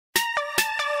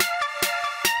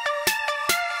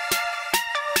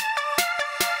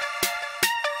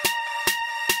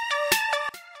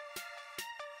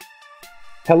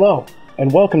Hello,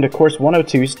 and welcome to Course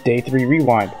 102's Day 3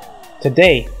 Rewind.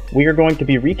 Today, we are going to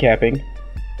be recapping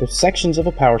the sections of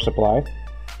a power supply,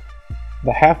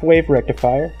 the half-wave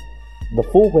rectifier, the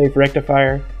full-wave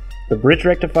rectifier, the bridge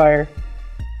rectifier,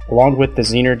 along with the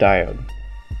Zener diode.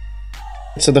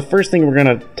 So the first thing we're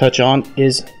going to touch on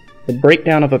is the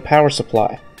breakdown of a power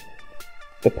supply.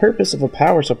 The purpose of a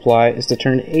power supply is to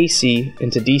turn AC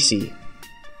into DC.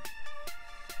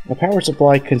 A power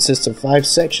supply consists of 5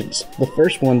 sections, the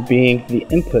first one being the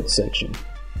input section.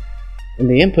 In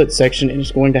the input section, it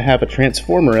is going to have a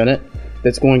transformer in it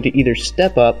that's going to either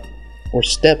step up or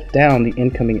step down the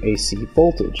incoming AC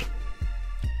voltage.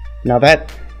 Now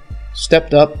that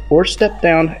stepped up or stepped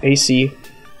down AC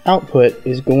output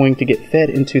is going to get fed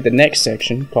into the next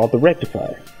section called the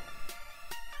rectifier.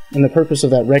 And the purpose of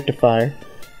that rectifier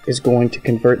is going to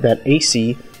convert that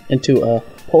AC into a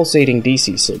pulsating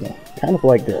DC signal, kind of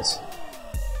like this.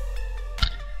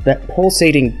 That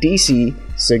pulsating DC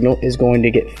signal is going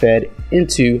to get fed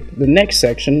into the next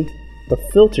section, the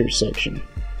filter section,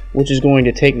 which is going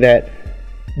to take that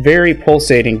very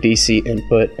pulsating DC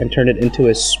input and turn it into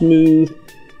a smooth,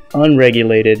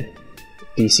 unregulated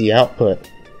DC output,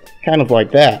 kind of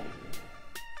like that.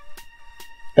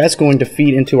 That's going to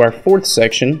feed into our fourth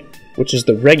section, which is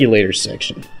the regulator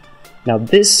section. Now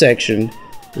this section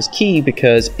is key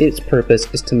because its purpose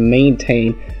is to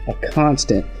maintain a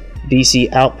constant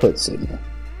DC output signal,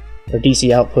 or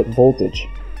DC output voltage.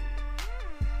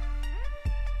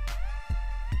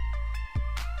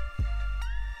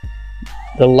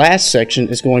 The last section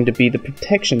is going to be the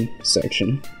protection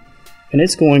section, and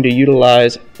it's going to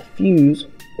utilize a fuse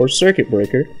or circuit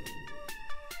breaker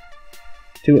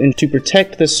to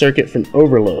protect the circuit from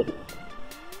overload.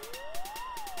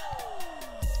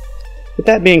 With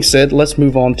that being said, let's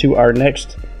move on to our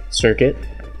next circuit,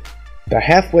 the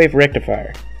half-wave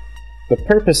rectifier. The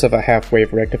purpose of a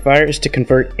half-wave rectifier is to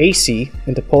convert AC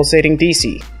into pulsating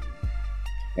DC,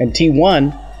 and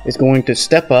T1 is going to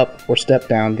step up or step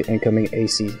down the incoming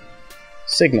AC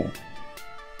signal.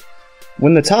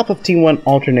 When the top of T1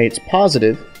 alternates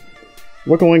positive,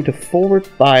 we're going to forward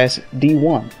bias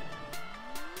D1.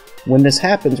 When this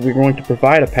happens, we're going to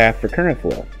provide a path for current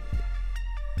flow.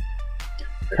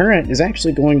 Current is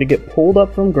actually going to get pulled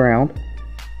up from ground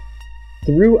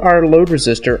through our load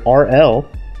resistor RL,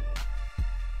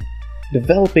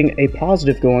 developing a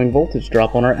positive going voltage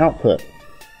drop on our output.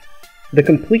 The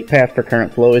complete path for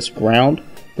current flow is ground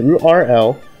through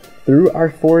RL, through our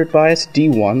forward bias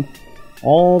D1,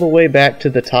 all the way back to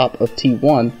the top of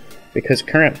T1 because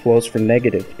current flows from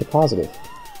negative to positive.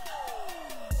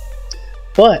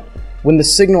 But when the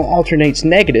signal alternates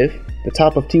negative, the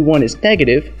top of T1 is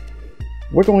negative,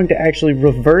 we're going to actually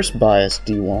reverse bias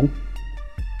D1.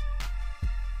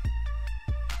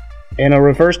 And a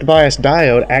reversed bias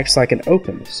diode acts like an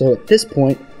open, so at this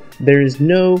point there is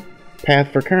no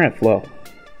path for current flow.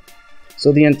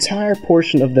 So the entire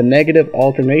portion of the negative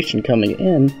alternation coming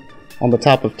in on the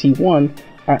top of T1,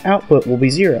 our output will be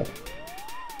 0.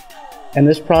 And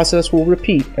this process will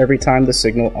repeat every time the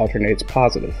signal alternates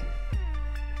positive.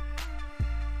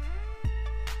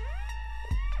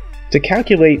 To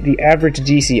calculate the average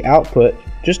DC output,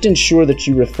 just ensure that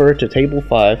you refer to Table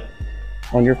 5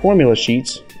 on your formula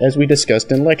sheets as we discussed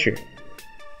in lecture.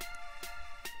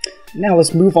 Now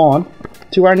let's move on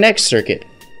to our next circuit,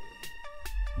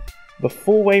 the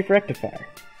full-wave rectifier.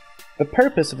 The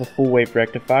purpose of a full-wave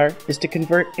rectifier is to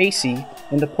convert AC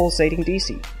into pulsating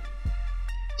DC.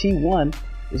 T1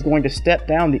 is going to step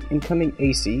down the incoming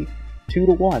AC 2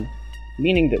 to 1.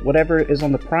 Meaning that whatever is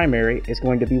on the primary is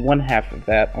going to be 1/2 of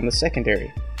that on the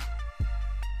secondary.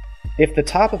 If the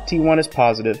top of T1 is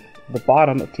positive, the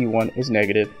bottom of T1 is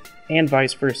negative, and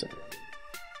vice versa.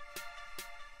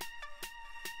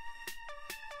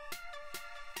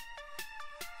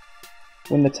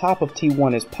 When the top of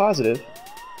T1 is positive,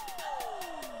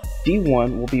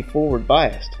 D1 will be forward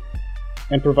biased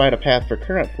and provide a path for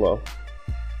current flow.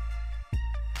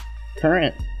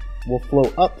 Current will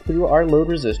flow up through our load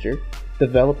resistor,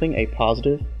 developing a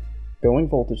positive going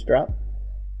voltage drop.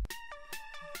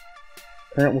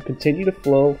 Current will continue to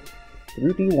flow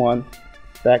through D1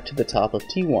 back to the top of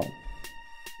T1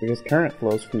 because current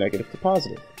flows from negative to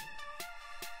positive.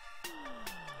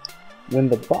 When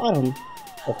the bottom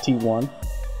of T1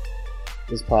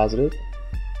 is positive,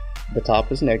 the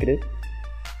top is negative,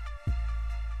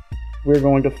 we're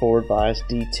going to forward bias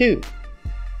D2,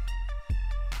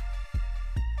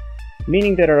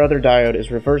 meaning that our other diode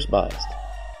is reverse biased.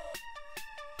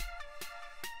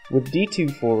 With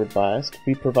D2 forward biased,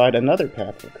 we provide another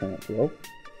path for current flow.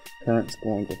 Current's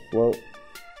going to flow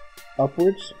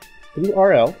upwards through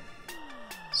RL,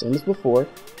 same as before,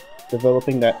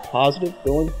 developing that positive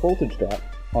going voltage drop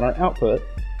on our output.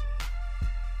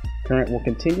 Current will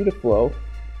continue to flow.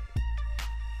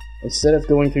 Instead of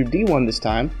going through D1 this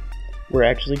time, we're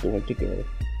actually going to go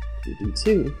through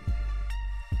D2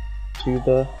 to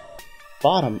the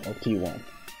bottom of T1.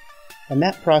 And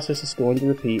that process is going to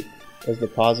repeat as the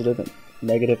positive and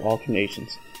negative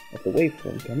alternations of the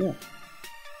waveform come in.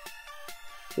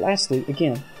 Lastly,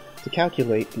 again, to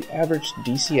calculate the average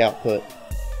DC output,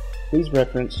 please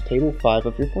reference Table 5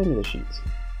 of your formula sheets.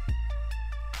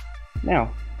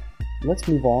 Now, let's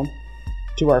move on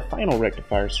to our final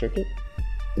rectifier circuit,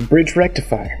 the bridge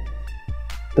rectifier.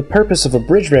 The purpose of a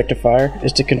bridge rectifier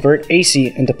is to convert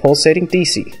AC into pulsating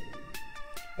DC.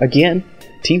 Again,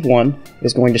 T1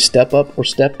 is going to step up or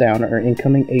step down our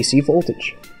incoming AC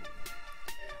voltage.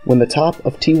 When the top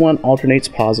of T1 alternates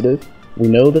positive, we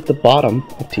know that the bottom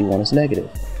of T1 is negative.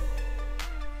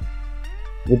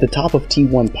 With the top of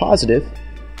T1 positive,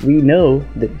 we know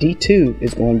that D2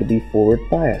 is going to be forward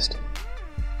biased.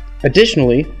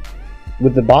 Additionally,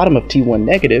 with the bottom of T1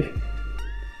 negative,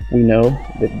 we know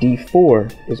that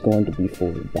D4 is going to be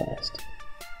forward biased.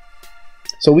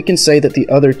 So we can say that the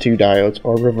other two diodes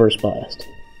are reverse biased,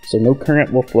 so no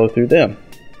current will flow through them.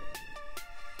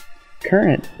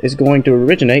 Current is going to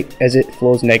originate as it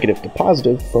flows negative to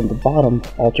positive from the bottom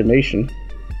alternation,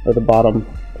 or the bottom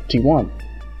of T1.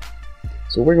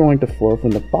 So we're going to flow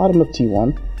from the bottom of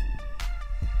T1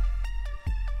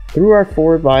 through our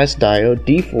forward bias diode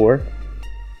D4,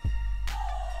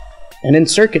 and in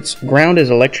circuits, ground is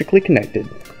electrically connected,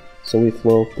 so we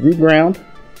flow through ground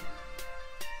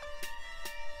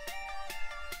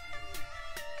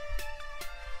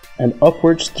and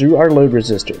upwards through our load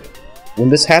resistor. When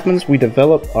this happens, we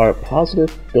develop our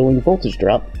positive going voltage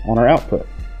drop on our output,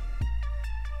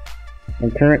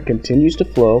 and current continues to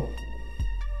flow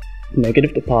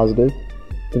negative to positive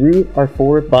through our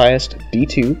forward biased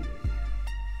D2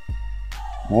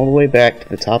 all the way back to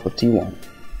the top of T1.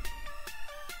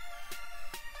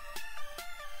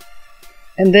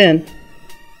 And then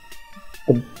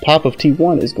the top of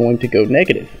T1 is going to go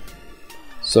negative,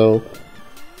 so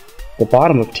the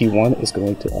bottom of T1 is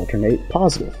going to alternate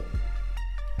positive.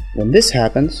 When this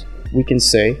happens, we can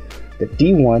say that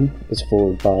D1 is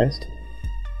forward biased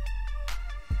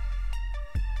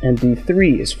and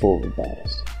D3 is forward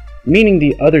biased, meaning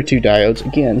the other two diodes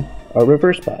again are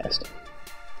reverse biased.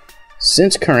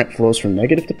 Since current flows from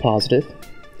negative to positive,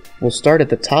 we'll start at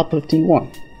the top of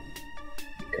T1.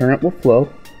 Current will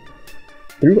flow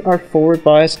through our forward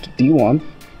biased D1.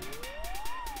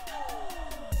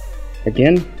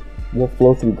 Again, we'll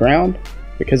flow through ground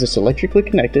because it's electrically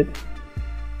connected,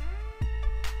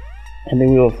 and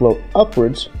then we will flow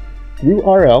upwards through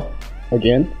RL,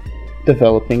 again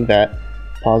developing that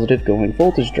positive going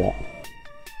voltage drop,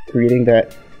 creating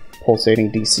that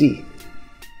pulsating DC.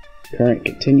 Current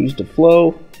continues to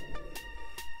flow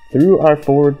through our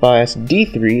forward bias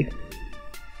D3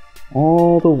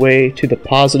 all the way to the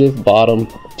positive bottom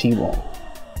of T1.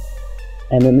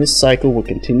 And then this cycle will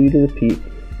continue to repeat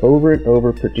over and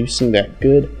over, producing that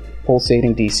good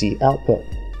pulsating DC output.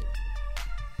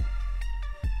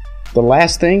 The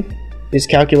last thing is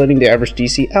calculating the average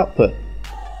DC output,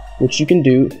 which you can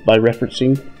do by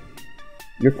referencing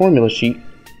your formula sheet,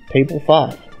 Table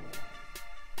 5.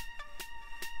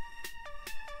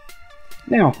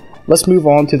 Now, let's move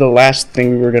on to the last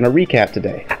thing we were going to recap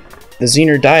today, the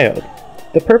Zener diode,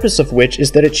 the purpose of which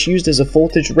is that it's used as a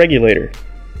voltage regulator.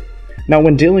 Now,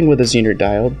 when dealing with a Zener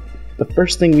diode, the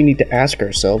first thing we need to ask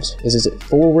ourselves is it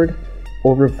forward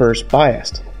or reverse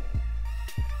biased?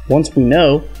 Once we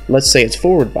know, let's say it's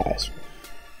forward biased,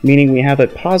 meaning we have a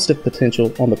positive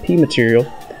potential on the P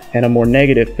material and a more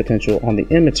negative potential on the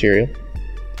N material,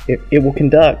 it will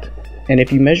conduct, and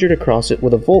if you measured across it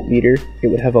with a voltmeter, it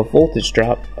would have a voltage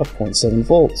drop of 0.7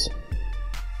 volts.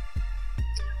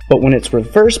 But when it's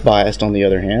reverse biased, on the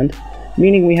other hand,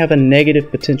 meaning we have a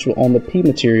negative potential on the P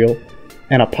material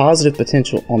and a positive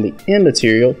potential on the N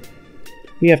material,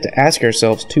 we have to ask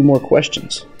ourselves two more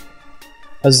questions.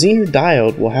 A Zener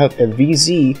diode will have a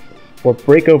VZ, or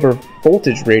breakover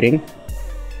voltage rating,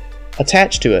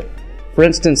 attached to it. For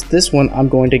instance, this one I'm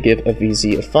going to give a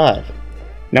VZ of 5.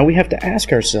 Now we have to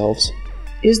ask ourselves,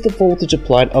 is the voltage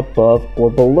applied above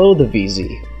or below the VZ?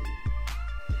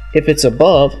 If it's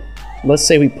above, let's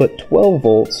say we put 12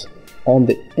 volts on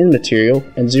the N material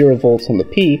and 0 volts on the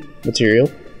P material,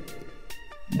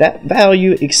 that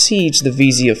value exceeds the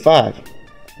VZ of 5.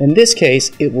 In this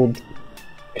case, it will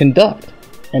conduct,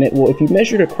 and it will, if you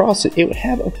measured across it, it would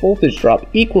have a voltage drop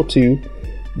equal to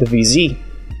the VZ.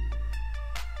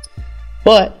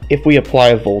 But if we apply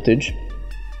a voltage,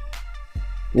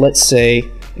 let's say,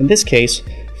 in this case,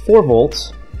 4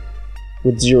 volts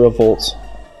with 0 volts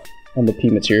on the P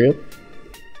material.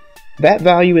 That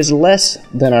value is less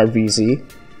than our VZ,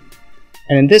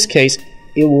 and in this case,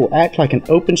 it will act like an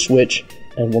open switch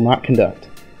and will not conduct.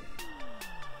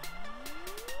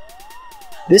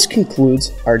 This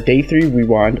concludes our Day 3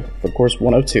 rewind for Course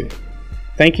 102.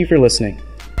 Thank you for listening.